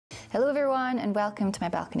Hello everyone and welcome to my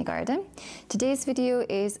balcony garden. Today's video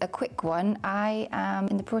is a quick one. I am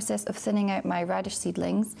in the process of thinning out my radish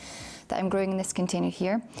seedlings that I'm growing in this container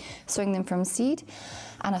here, sowing them from seed,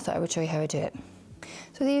 and I thought I would show you how I do it.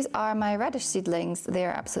 So these are my radish seedlings. They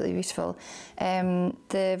are absolutely beautiful.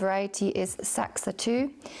 The variety is Saxa 2.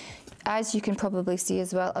 As you can probably see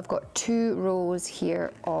as well, I've got 2 rows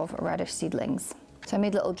here of radish seedlings. So I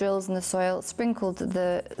made little drills in the soil, sprinkled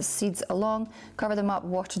the seeds along, covered them up,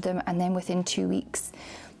 watered them, and then within 2 weeks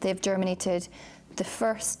they've germinated. The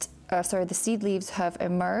seed leaves have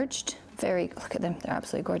emerged. Look at them, they're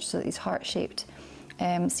absolutely gorgeous. So these heart-shaped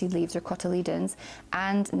seed leaves or cotyledons,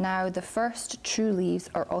 and now the first true leaves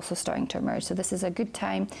are also starting to emerge. So this is a good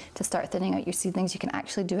time to start thinning out your seedlings. You can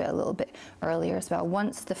actually do it a little bit earlier as well,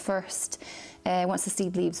 once the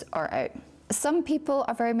seed leaves are out. Some people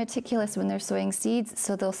are very meticulous when they're sowing seeds,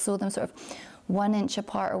 so they'll sow them sort of 1 inch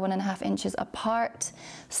apart or 1.5 inches apart,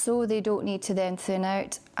 so they don't need to then thin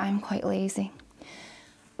out. I'm quite lazy.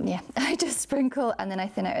 Yeah, I just sprinkle and then I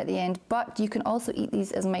thin out at the end, but you can also eat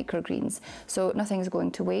these as microgreens, so nothing's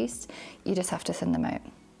going to waste, you just have to thin them out.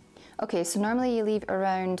 Okay, so normally you leave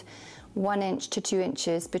around 1 inch to 2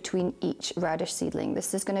 inches between each radish seedling.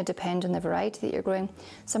 This is going to depend on the variety that you're growing.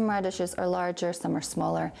 Some radishes are larger, some are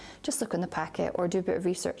smaller. Just look in the packet or do a bit of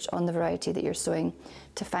research on the variety that you're sowing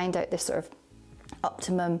to find out this sort of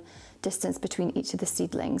optimum distance between each of the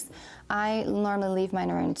seedlings. I normally leave mine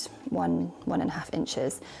around 1.5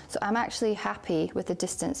 inches. So I'm actually happy with the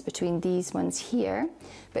distance between these ones here.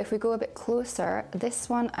 But if we go a bit closer, this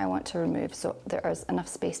one I want to remove so there is enough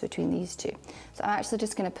space between these two. So I'm actually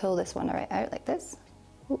just going to pull this one right out like this.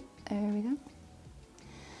 Ooh, there we go.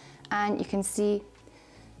 And you can see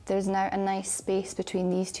there's now a nice space between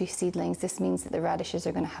these 2 seedlings. This means that the radishes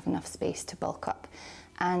are going to have enough space to bulk up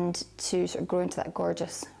and to sort of grow into that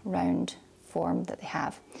gorgeous round form that they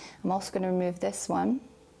have. I'm also going to remove this one.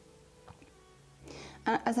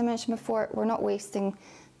 And as I mentioned before, we're not wasting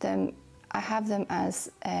them. I have them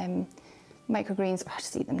as microgreens. I'll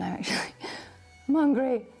just eat them now actually. I'm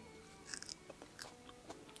hungry.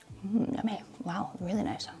 Yummy. Wow, really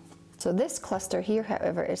nice. So this cluster here,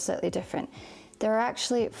 however, is slightly different. There are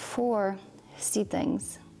actually 4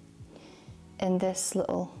 seedlings in this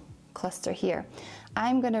little cluster here.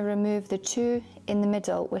 I'm going to remove the 2 in the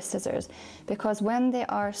middle with scissors because when they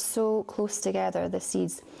are so close together, the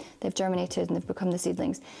seeds, they've germinated and they've become the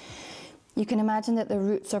seedlings, you can imagine that the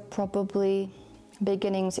roots are probably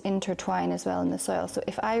beginning to intertwine as well in the soil. So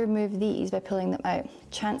if I remove these by pulling them out,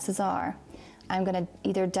 chances are I'm going to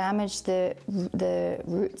either damage the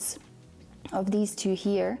roots of these 2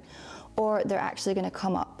 here, or they're actually going to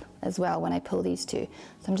come up as well when I pull these 2.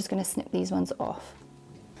 So I'm just going to snip these ones off.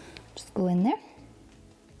 Just go in there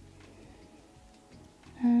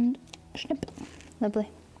and snip. Lovely.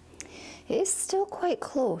 It is still quite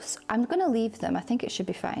close. I'm going to leave them. I think it should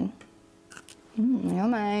be fine.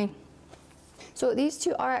 Yummy. So these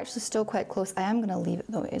 2 are actually still quite close. I am going to leave it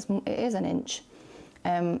though. It is 1 inch.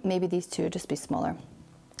 Maybe these 2 will just be smaller,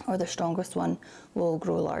 or the strongest one will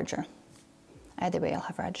grow larger. Either way, I'll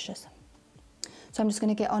have radishes. So I'm just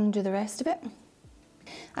going to get on and do the rest of it.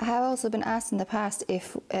 I have also been asked in the past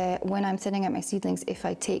if, when I'm thinning out my seedlings, if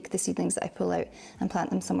I take the seedlings that I pull out and plant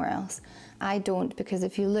them somewhere else. I don't, because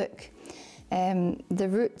if you look, the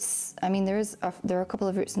roots, I mean there are a couple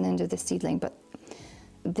of roots in the end of this seedling, but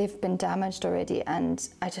they've been damaged already, and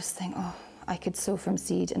I just think, oh, I could sow from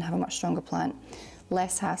seed and have a much stronger plant,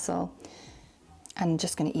 less hassle, and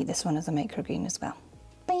just going to eat this one as a microgreen as well.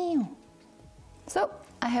 Bam! So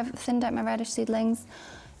I have thinned out my radish seedlings.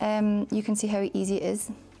 You can see how easy it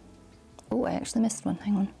is. Oh, I actually missed one,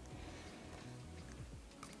 hang on.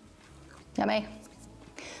 Yummy.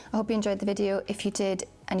 I hope you enjoyed the video. If you did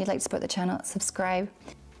and you'd like to support the channel, subscribe.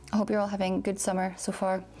 I hope you're all having a good summer so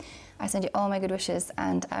far. I send you all my good wishes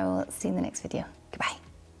and I will see you in the next video. Goodbye.